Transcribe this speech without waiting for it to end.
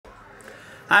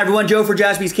Hi everyone, Joe for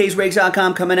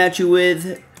jaspyscasebreaks.com coming at you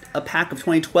with a pack of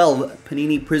 2012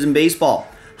 Panini PRIZM Baseball.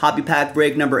 Hobby pack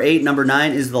break number 8. Number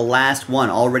 9 is the last one,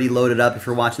 already loaded up if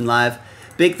you're watching live.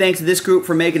 Big thanks to this group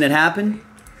for making it happen.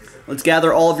 Let's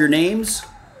gather all of your names,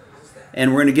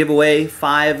 and we're going to give away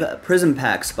 5 PRIZM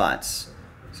pack spots.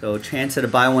 So chance at a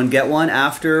buy one, get one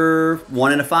after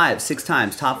 1 and a 5, 6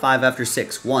 times. Top 5 after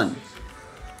 6. 1,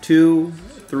 2,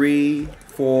 3,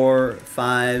 4,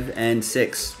 5, and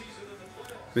 6.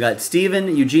 We got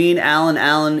Steven, Eugene,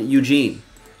 Alan, Eugene.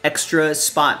 Extra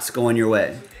spots going your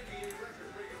way.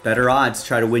 Better odds.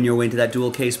 Try to win your way into that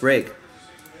dual case break.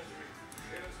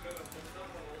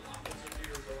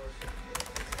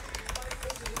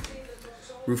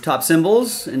 Rooftop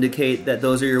symbols indicate that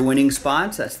those are your winning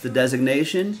spots. That's the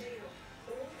designation.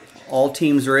 All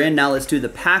teams are in. Now let's do the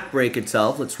pack break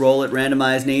itself. Let's roll it.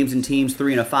 Randomize names and teams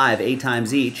 3 and a 5, 8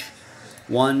 times each.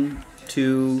 1,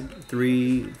 2,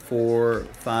 3, 4,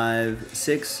 5,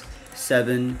 6,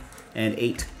 7, and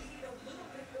 8.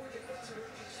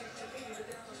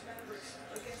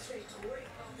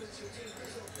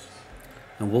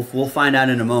 And we'll find out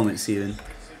in a moment, Steven.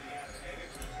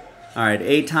 All right,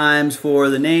 8 times for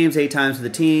the names, 8 times for the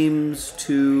teams.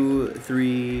 2,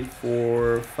 3,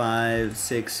 4, 5,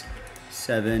 6,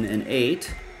 7, and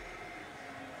 8.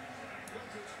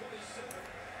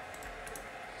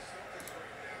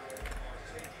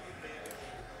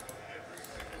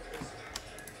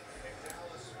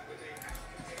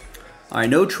 All right,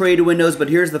 no trade windows, but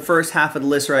here's the first half of the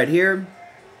list right here.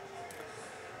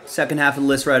 Second half of the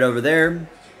list right over there.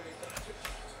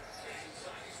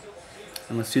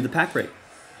 And let's do the pack break.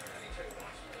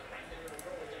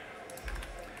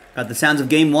 Got the sounds of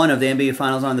Game 1 of the NBA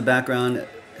Finals on in the background.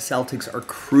 Celtics are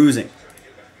cruising.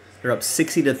 They're up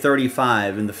 60 to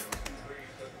 35 in the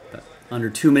under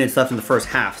 2 minutes left in the first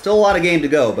half. Still a lot of game to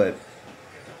go, but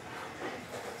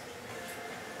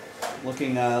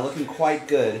looking quite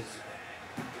good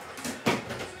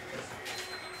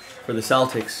for the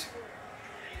Celtics.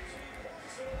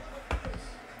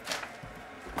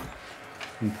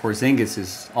 And Porzingis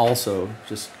is also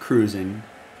just cruising.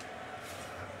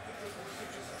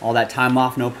 All that time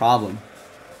off, no problem.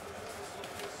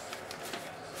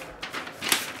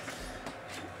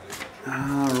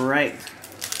 All right.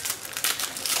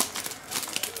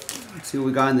 Let's see what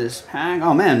we got in this pack.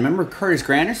 Oh man, remember Curtis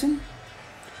Granderson?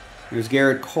 There's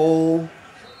Garrett Cole,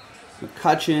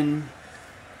 McCutchen,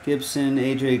 Gibson,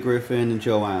 AJ Griffin, and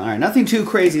Joe Allen. All right, nothing too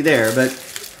crazy there, but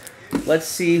let's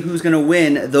see who's going to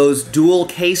win those dual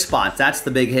case spots. That's the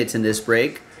big hits in this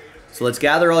break. So let's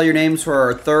gather all your names for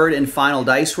our third and final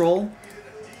dice roll.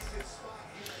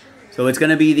 So it's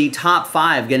going to be the top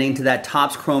 5 getting to that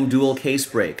Topps Chrome dual case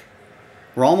break.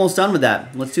 We're almost done with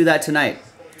that. Let's do that tonight.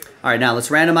 All right, now let's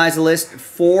randomize the list.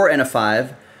 4 and a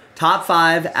 5. Top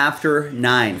 5 after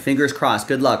 9. Fingers crossed.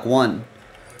 Good luck. 1,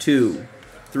 2,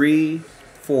 3,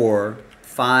 4,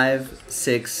 5,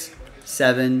 6,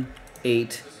 7,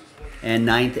 8, and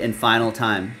 9th and final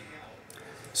time.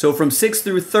 So from 6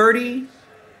 through 30,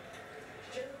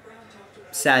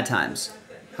 sad times.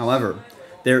 However,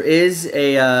 there is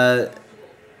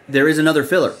another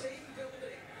filler.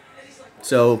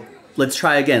 So let's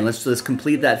try again. Let's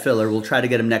complete that filler. We'll try to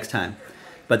get him next time.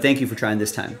 But thank you for trying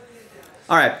this time.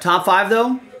 All right, top 5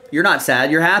 though. You're not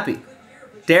sad. You're happy.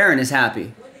 Darren is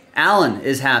happy. Alan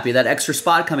is happy. That extra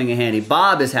spot coming in handy.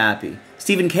 Bob is happy.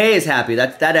 Stephen K is happy.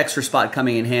 That extra spot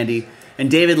coming in handy. And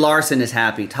David Larson is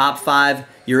happy. Top 5.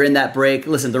 You're in that break.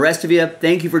 Listen, the rest of you,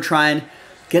 thank you for trying.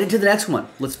 Get into the next one.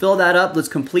 Let's fill that up. Let's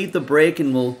complete the break,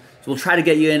 and we'll try to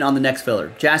get you in on the next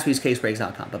filler.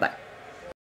 jaspyscasebreaks.com. Bye-bye.